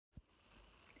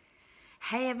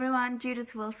Hey everyone,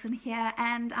 Judith Wilson here,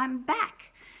 and I'm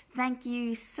back. Thank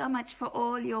you so much for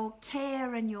all your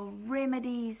care and your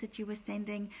remedies that you were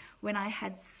sending when I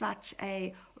had such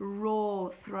a raw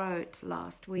throat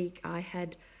last week. I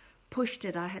had pushed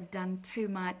it, I had done too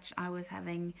much, I was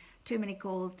having too many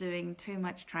calls, doing too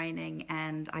much training,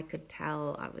 and I could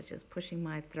tell I was just pushing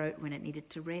my throat when it needed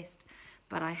to rest.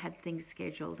 But I had things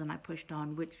scheduled and I pushed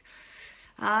on, which,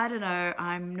 I don't know,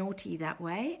 I'm naughty that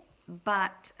way.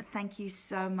 But thank you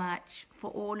so much for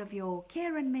all of your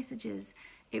care and messages.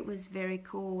 It was very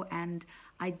cool, and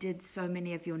I did so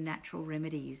many of your natural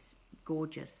remedies.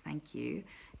 Gorgeous, thank you.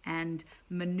 And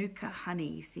Manuka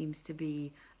honey seems to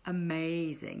be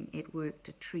amazing. It worked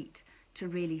a treat to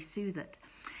really soothe it.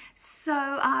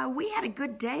 So we had a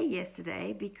good day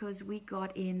yesterday because we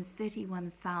got in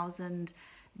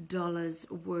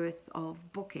 $31,000 worth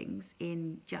of bookings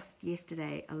in just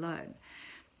yesterday alone.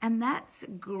 And that's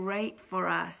great for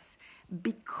us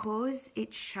because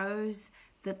it shows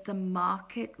that the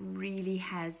market really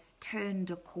has turned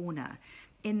a corner,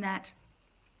 in that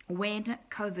when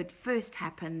COVID first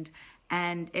happened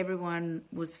and everyone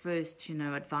was first,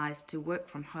 advised to work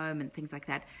from home and things like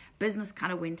that, business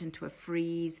kind of went into a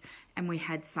freeze, and we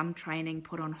had some training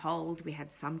put on hold, we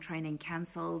had some training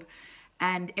cancelled,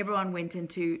 and everyone went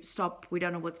into stop, we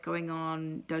don't know what's going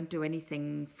on, don't do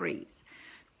anything, freeze.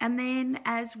 And then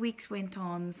as weeks went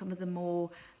on, some of the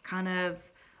more kind of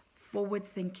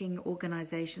forward-thinking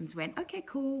organizations went, okay,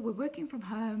 cool, we're working from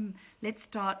home. Let's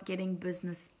start getting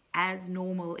business as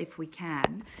normal if we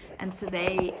can. And so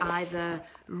they either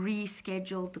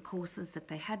rescheduled the courses that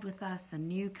they had with us, and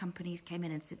new companies came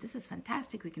in and said, this is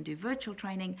fantastic, we can do virtual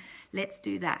training, let's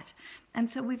do that. And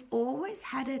so we've always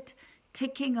had it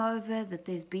ticking over that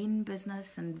there's been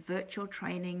business and virtual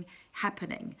training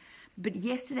happening. But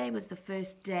yesterday was the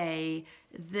first day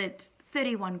that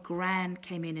 31 grand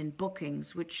came in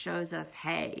bookings, which shows us,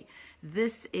 hey,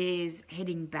 this is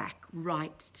heading back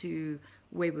right to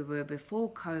where we were before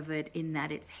COVID, in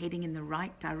that it's heading in the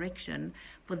right direction.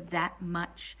 For that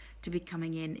much to be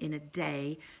coming in a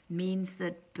day means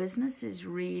that business is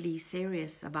really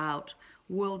serious about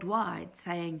worldwide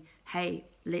saying, hey,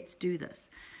 let's do this.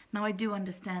 Now, I do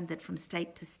understand that from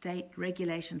state to state,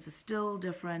 regulations are still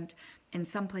different. In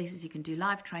some places you can do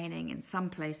live training, in some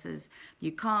places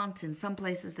you can't, in some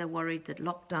places they're worried that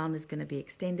lockdown is going to be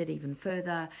extended even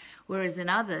further, whereas in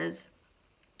others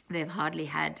they've hardly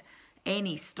had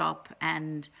any stop,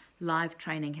 and live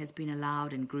training has been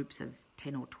allowed in groups of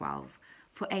 10 or 12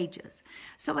 for ages.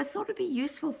 So I thought it'd be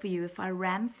useful for you if I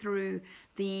ran through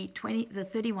the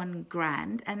 31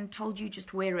 grand and told you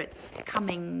just where it's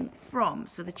coming from,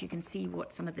 so that you can see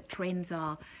what some of the trends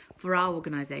are for our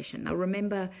organization. Now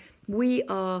remember, we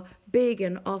are big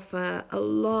and offer a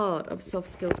lot of soft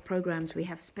skills programs. We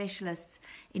have specialists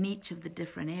in each of the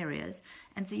different areas,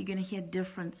 and so you're going to hear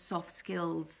different soft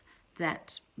skills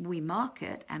that we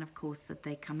market, and of course that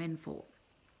they come in for.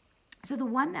 So the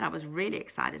one that I was really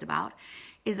excited about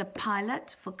is a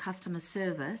pilot for customer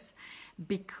service,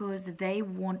 because they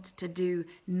want to do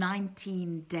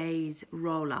 19 days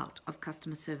rollout of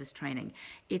customer service training.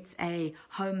 It's a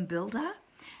home builder,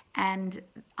 and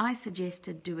I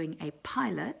suggested doing a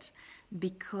pilot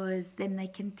because then they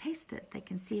can test it. They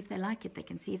can see if they like it. They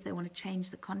can see if they want to change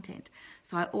the content.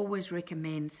 So I always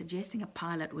recommend suggesting a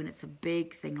pilot when it's a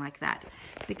big thing like that,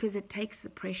 because it takes the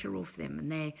pressure off them,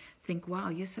 and they think, wow,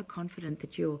 you're so confident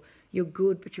that you're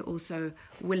good, but you're also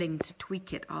willing to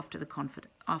tweak it after the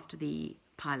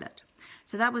pilot.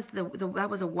 So that was that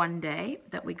was a one day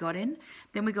that we got in.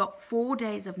 Then we got 4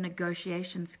 days of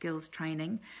negotiation skills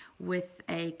training with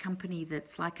a company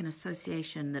that's like an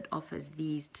association that offers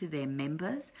these to their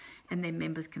members, and their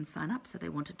members can sign up. So they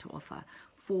wanted to offer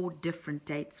 4 different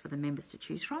dates for the members to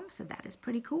choose from. So that is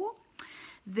pretty cool.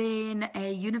 Then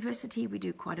a university we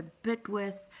do quite a bit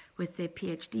with their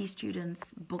PhD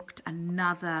students booked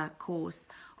another course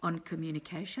on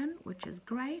communication, which is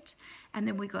great. And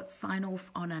then we got sign off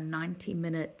on a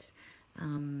 90-minute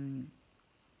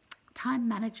time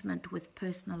management with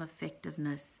personal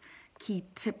effectiveness, key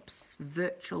tips,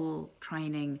 virtual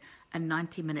training, a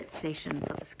 90-minute session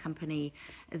for this company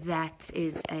that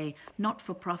is a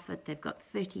not-for-profit. They've got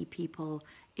 30 people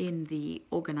in the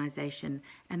organization,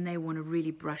 and they want to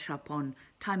really brush up on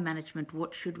time management.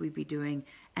 What should we be doing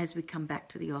as we come back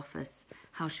to the office?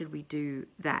 How should we do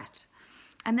that?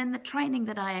 And then the training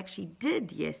that I actually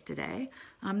did yesterday,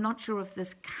 I'm not sure if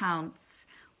this counts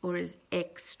or is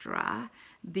extra,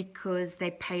 because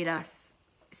they paid us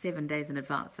 7 days in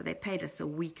advance. So they paid us a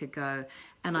week ago,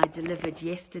 and I delivered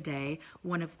yesterday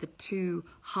one of the 2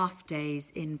 half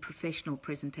days in professional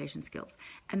presentation skills.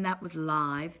 And that was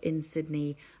live in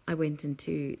Sydney. I went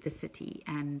into the city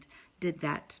and did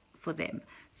that for them.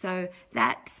 So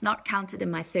that's not counted in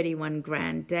my 31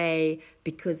 grand day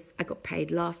because I got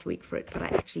paid last week for it, but I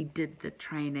actually did the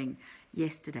training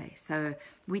yesterday. So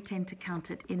we tend to count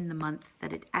it in the month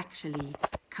that it actually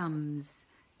comes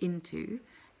into.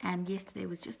 And yesterday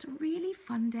was just a really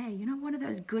fun day. You know, one of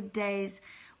those good days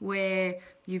where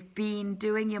you've been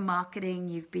doing your marketing,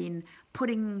 you've been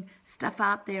putting stuff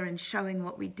out there and showing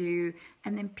what we do,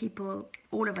 and then people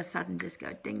all of a sudden just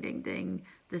go ding, ding, ding,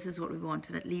 this is what we want,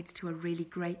 and it leads to a really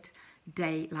great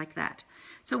day like that.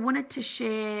 So I wanted to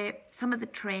share some of the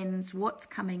trends, what's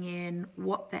coming in,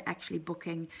 what they're actually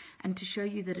booking, and to show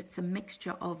you that it's a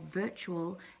mixture of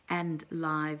virtual and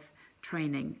live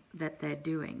training that they're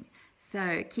doing.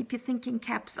 So keep your thinking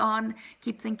caps on,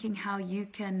 keep thinking how you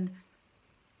can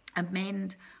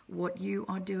amend what you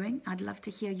are doing. I'd love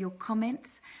to hear your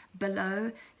comments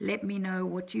below. Let me know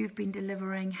what you've been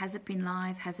delivering. Has it been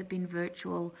live? Has it been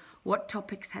virtual? What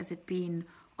topics has it been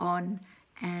on?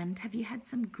 And have you had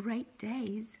some great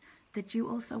days that you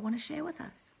also want to share with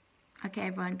us? Okay,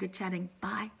 everyone, good chatting.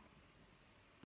 Bye.